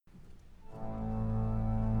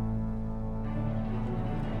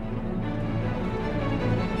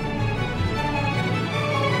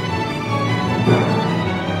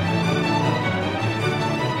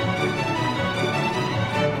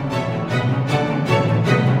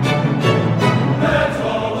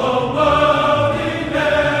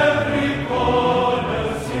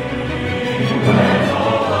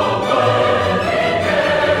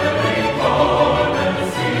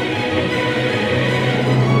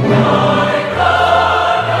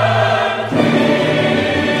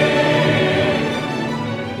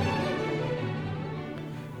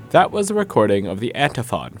That was a recording of the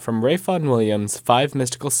antiphon from Ralph Vaughan Williams' 5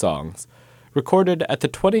 Mystical Songs, recorded at the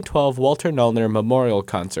 2012 Walter Nullner Memorial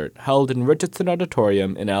Concert held in Richardson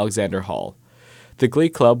Auditorium in Alexander Hall. The Glee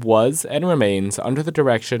Club was and remains under the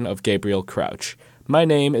direction of Gabriel Crouch. My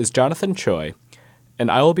name is Jonathan Choi,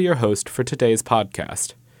 and I will be your host for today's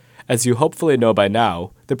podcast. As you hopefully know by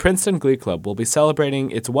now, the Princeton Glee Club will be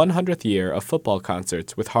celebrating its 100th year of football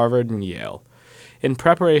concerts with Harvard and Yale. In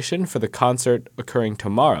preparation for the concert occurring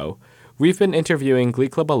tomorrow, we've been interviewing Glee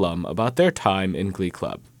Club alum about their time in Glee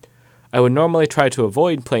Club. I would normally try to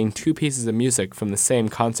avoid playing 2 pieces of music from the same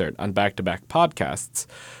concert on back-to-back podcasts,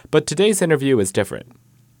 but today's interview is different.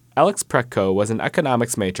 Alex Pretko was an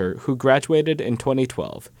economics major who graduated in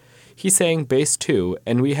 2012. He sang bass too,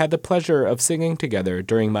 and we had the pleasure of singing together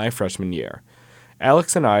during my freshman year.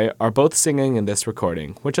 Alex and I are both singing in this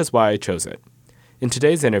recording, which is why I chose it. In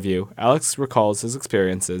today's interview, Alex recalls his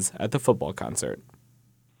experiences at the football concert.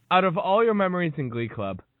 Out of all your memories in Glee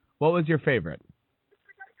Club, what was your favorite?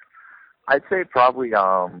 I'd say probably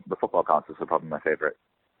the football concerts are probably my favorite.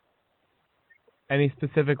 Any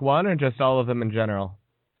specific one or just all of them in general?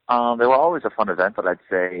 They were always a fun event, but I'd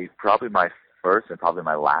say probably my first and probably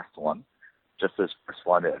my last one. Just this first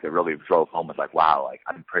one, it really drove home with like, wow, like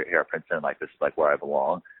I'm here at Princeton, like this is like where I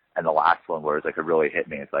belong. And the last one where it's like it really hit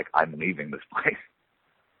me, it's like I'm leaving this place.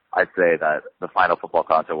 I'd say that the final football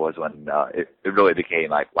concert was when it really became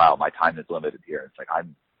like, wow, my time is limited here. It's like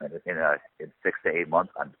I'm in 6 to 8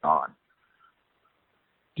 months, I'm gone.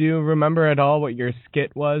 Do you remember at all what your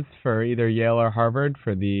skit was for either Yale or Harvard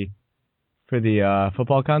for the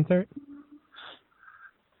football concert?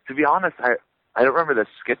 To be honest, I don't remember the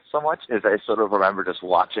skit so much as I sort of remember just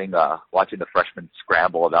watching the freshmen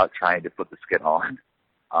scramble about trying to put the skit on.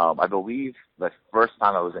 I believe the first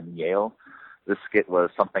time I was in Yale, the skit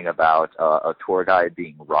was something about a tour guide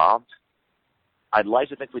being robbed. I'd like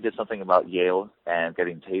to think we did something about Yale and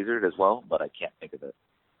getting tasered as well, but I can't think of it.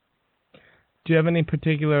 Do you have any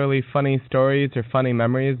particularly funny stories or funny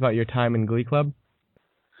memories about your time in Glee Club?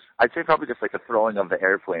 I'd say probably just like the throwing of the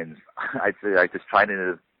airplanes. I'd say like just trying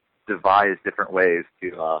to devise different ways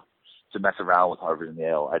to mess around with Harvard and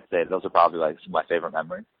Yale. I'd say those are probably like some of my favorite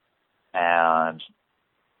memories. And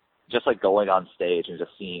just like going on stage and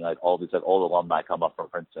just seeing like all these like old alumni come up from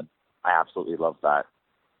Princeton, I absolutely love that.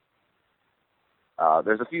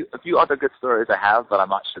 There's a few other good stories I have, but I'm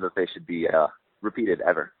not sure that they should be repeated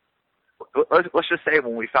ever. Let's just say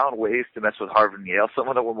when we found ways to mess with Harvard and Yale, some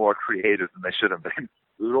of them were more creative than they should have been.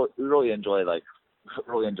 We really enjoyed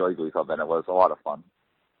Glee Club, and it was a lot of fun.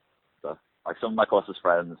 So, like some of my closest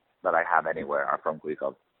friends that I have anywhere are from Glee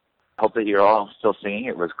Club. I hope that you're all still singing.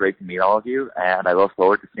 It was great to meet all of you, and I look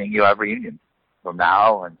forward to seeing you at reunion from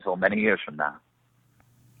now until many years from now.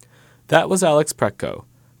 That was Alex Pretko,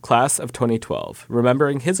 class of 2012,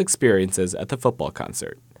 remembering his experiences at the football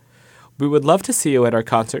concert. We would love to see you at our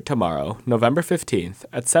concert tomorrow, November 15th,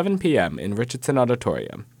 at 7 p.m. in Richardson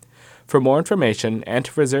Auditorium. For more information and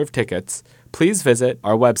to reserve tickets, please visit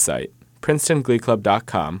our website,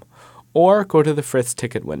 princetongleeclub.com, or go to the Frith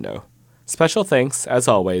ticket window. Special thanks, as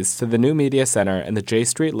always, to the New Media Center and the J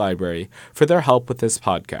Street Library for their help with this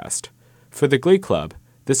podcast. For the Glee Club,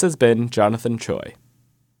 this has been Jonathan Choi.